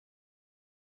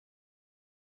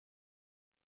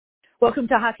Welcome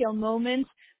to Hakel Moment,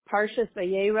 Parshas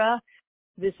Vayera.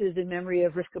 This is in memory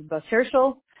of Rivka Bas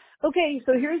Herschel. Okay,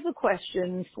 so here's the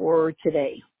question for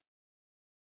today.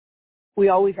 We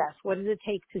always ask, what does it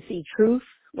take to see truth?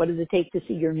 What does it take to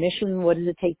see your mission? What does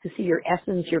it take to see your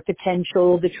essence, your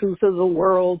potential, the truth of the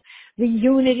world, the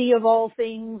unity of all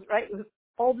things, right?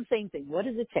 All the same thing. What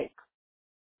does it take?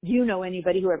 Do you know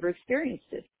anybody who ever experienced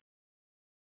it?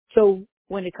 So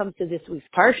when it comes to this week's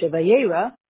Parsha,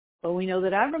 Vayera, well, we know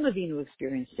that Avram Avinu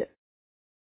experienced it.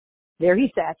 There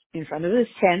he sat in front of his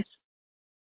tent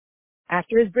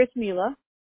after his brit milah.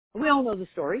 We all know the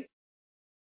story.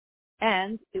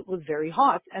 And it was very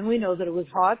hot. And we know that it was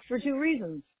hot for two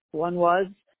reasons. One was,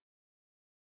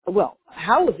 well,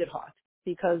 how was it hot?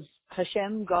 Because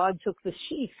Hashem, God, took the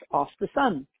sheath off the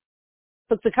sun,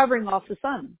 took the covering off the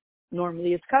sun.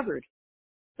 Normally it's covered,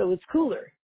 so it's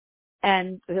cooler.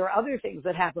 And there are other things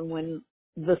that happen when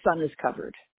the sun is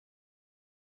covered.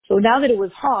 So now that it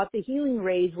was hot, the healing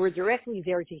rays were directly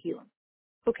there to heal him.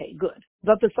 Okay, good.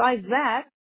 But besides that,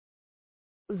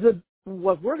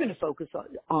 what we're going to focus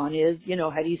on is,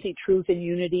 how do you see truth and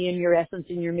unity in your essence,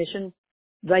 in your mission?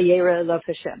 Vayera elav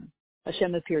Hashem.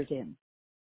 Hashem appeared to him.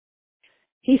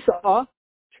 He saw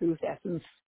truth, essence,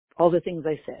 all the things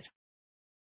I said.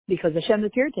 Because Hashem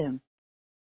appeared to him.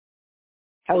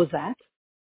 How was that?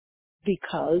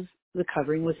 Because the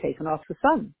covering was taken off the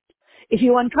sun. If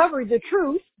you uncover the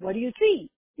truth, what do you see?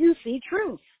 You see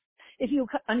truth. If you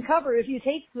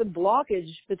take the blockage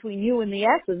between you and the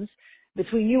essence,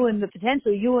 between you and the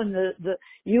potential, you and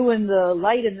the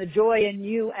light and the joy and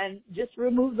you, and just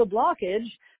remove the blockage,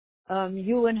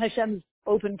 you and Hashem's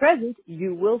open presence,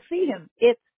 you will see him.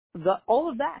 It's all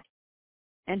of that.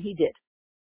 And he did.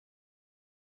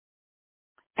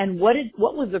 And what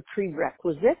was the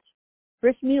prerequisite?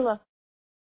 Brit milah.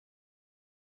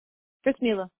 Brit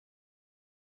milah.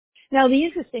 Now, the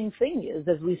interesting thing is,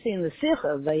 as we see in the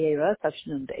Sikha of Vayera,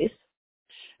 Tafshin Beis,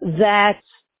 that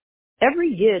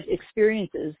every Yid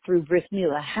experiences through Brit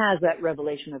milah has that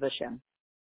revelation of Hashem.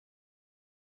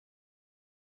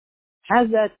 Has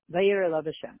that Vayera elav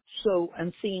Hashem. So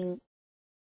I'm seeing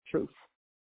truth.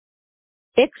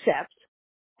 Except,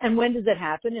 and when does it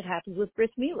happen? It happens with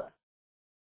Brit milah.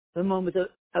 The moment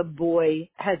a boy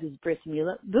has his Brit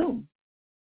milah, boom.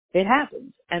 It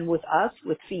happens. And with us,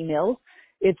 with females,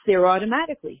 it's there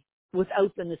automatically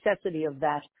without the necessity of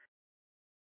that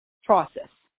process,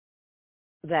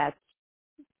 that,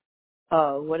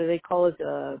 what do they call it?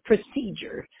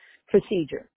 Procedure.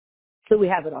 So we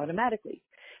have it automatically.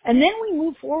 And then we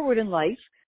move forward in life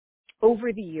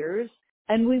over the years,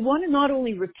 and we want to not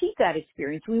only repeat that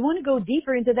experience, we want to go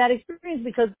deeper into that experience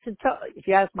because, if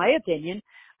you ask my opinion,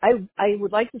 I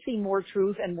would like to see more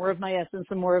truth and more of my essence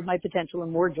and more of my potential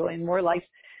and more joy and more life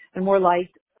and more light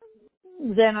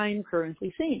than I'm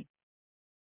currently seeing.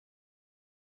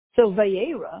 So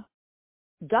Vayera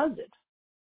does it.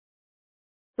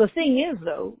 The thing is,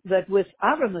 though, that with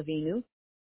Avram Avinu,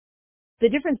 the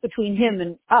difference between him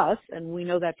and us, and we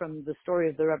know that from the story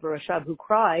of the Rebbe Rashab who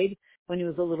cried when he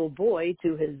was a little boy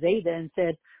to his Zayda and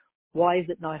said, why is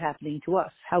it not happening to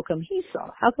us? How come he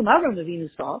saw? How come Avram Avinu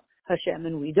saw Hashem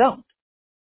and we don't?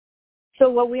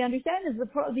 So what we understand is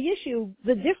the issue,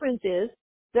 the difference is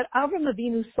that Avram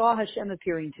Avinu saw Hashem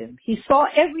appearing to him. He saw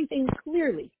everything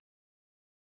clearly.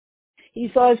 He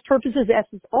saw his purpose, his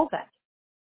essence, all that.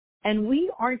 And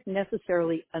we aren't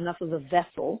necessarily enough of a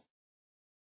vessel.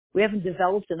 We haven't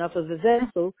developed enough of a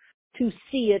vessel to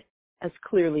see it as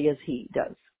clearly as he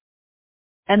does.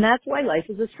 And that's why life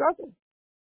is a struggle.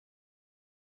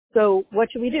 So what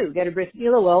should we do? Get a brit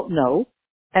milah? Well, no.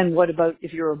 And what about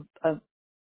if you're a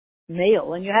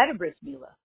male and you had a brit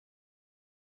milah?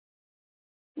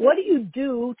 What do you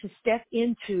do to step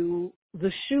into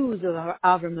the shoes of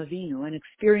Avram Avinu and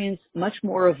experience much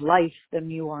more of life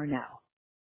than you are now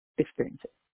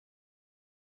experiencing?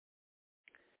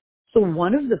 So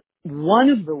one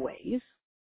of the ways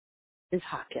is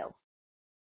Hakel.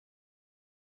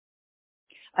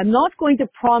 I'm not going to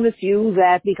promise you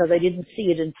that, because I didn't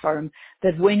see it in Sfarim,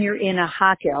 that when you're in a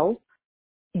Hakel,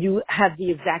 you have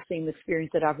the exact same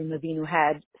experience that Avram Avinu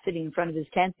had sitting in front of his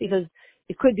tent, because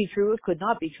it could be true, it could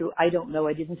not be true. I don't know.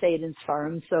 I didn't say it in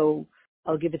Sfarim, so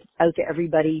I'll give it out to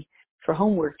everybody for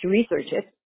homework to research it.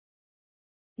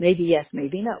 Maybe yes,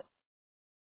 maybe no.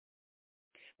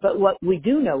 But what we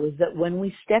do know is that when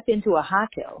we step into a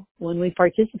Hakel, when we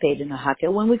participate in a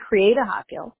Hakel, when we create a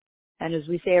Hakel, and as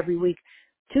we say every week,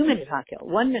 2-minute Hakel,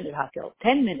 1-minute Hakel,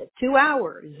 10 minutes, 2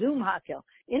 hours, Zoom Hakel,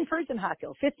 in-person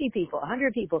Hakel, 50 people,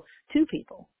 100 people, 2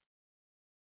 people,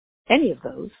 any of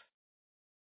those,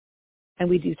 and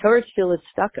we do Torah Tefillah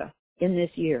Tzedakah in this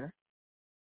year,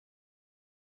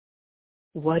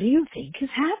 What do you think is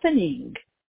happening?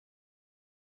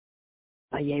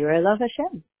 Vayera elav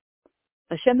Hashem.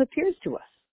 Hashem appears to us.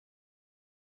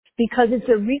 Because it's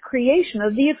a recreation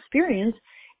of the experience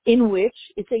in which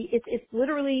it's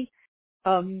literally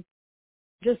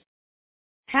just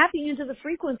tapping into the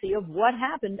frequency of what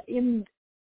happened in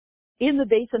the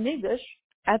Beis Hamikdash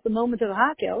at the moment of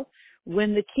Hakel,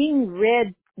 when the king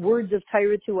read words of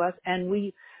Torah to us and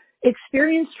we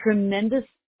experienced tremendous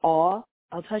awe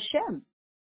of Hashem.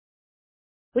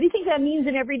 What do you think that means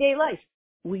in everyday life?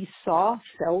 We saw,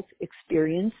 felt,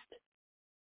 experienced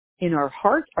in our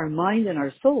heart, our mind, and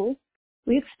our soul.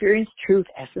 We experienced truth,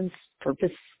 essence,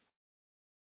 purpose,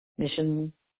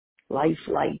 mission, life,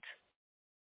 light.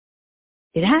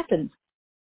 It happened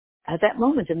at that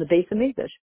moment in the Beis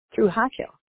Hamikdash through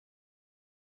Hakel.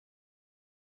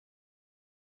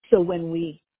 So when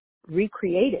we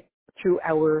recreate it through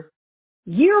our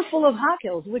year full of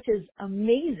Hakels, which is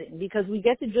amazing because we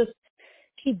get to just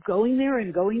keep going there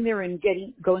and going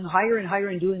going higher and higher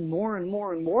and doing more and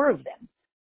more and more of them,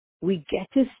 we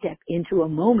get to step into a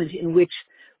moment in which,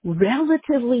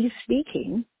 relatively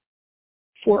speaking,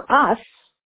 for us,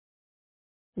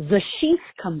 the sheath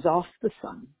comes off the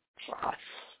sun for us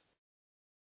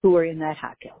who are in that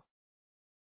Hakel.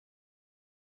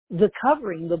 The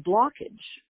covering, the blockage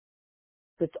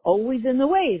that's always in the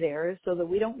way there so that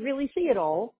we don't really see it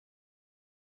all,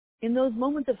 in those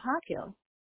moments of Hakel,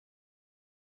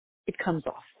 it comes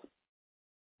off,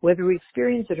 whether we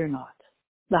experience it or not.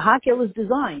 The Hakel is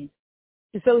designed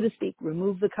to, so to speak,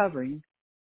 remove the covering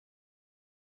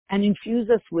and infuse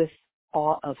us with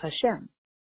awe of Hashem.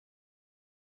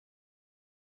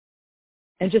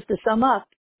 And just to sum up,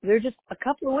 there are just a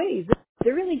couple of ways.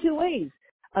 There are really two ways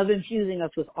of infusing us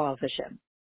with awe of Hashem.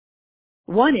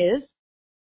 One is,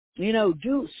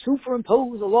 do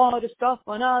superimpose a lot of stuff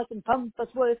on us and pump us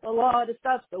with a lot of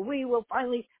stuff so we will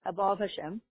finally have awe of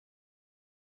Hashem.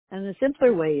 And the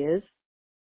simpler way is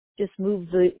just move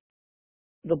the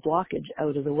blockage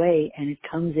out of the way and it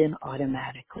comes in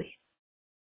automatically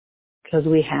because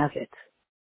we have it.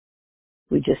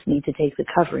 We just need to take the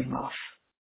covering off.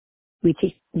 We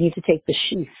need to take the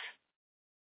sheath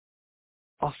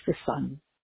off the sun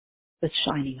that's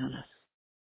shining on us.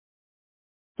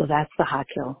 So that's the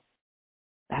Hakel.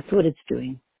 That's what it's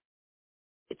doing.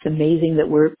 It's amazing that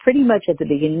we're pretty much at the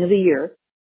beginning of the year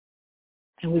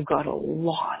and we've got a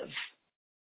lot of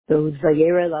those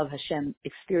Vayera elav Hashem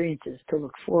experiences to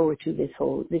look forward to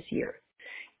this year.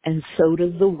 And so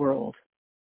does the world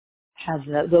have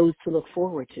those to look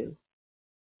forward to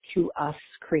through us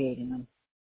creating them.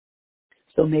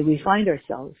 So may we find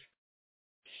ourselves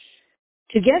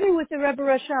together with the Rebbe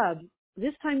Rashab,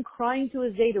 this time crying to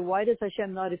his Zeta, why does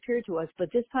Hashem not appear to us?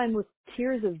 But this time with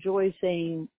tears of joy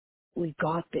saying, we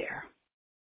got there.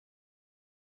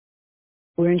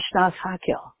 We're in Shnas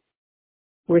Hakel.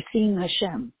 We're seeing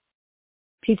Hashem.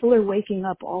 People are waking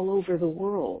up all over the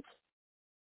world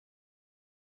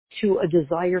to a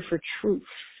desire for truth.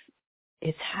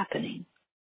 It's happening.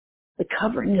 The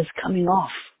covering is coming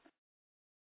off.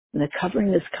 And the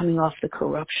covering is coming off the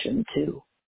corruption too.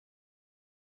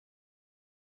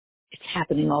 It's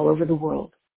happening all over the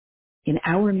world. In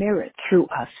our merit, through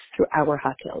us, through our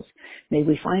Hakels. May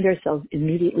we find ourselves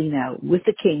immediately now with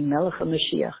the King, Melech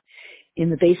HaMashiach, in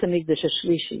the Beis HaMikdash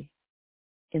HaShlishi,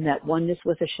 in that oneness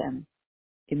with Hashem,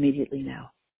 immediately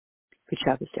now. Good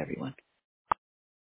Shabbos to everyone.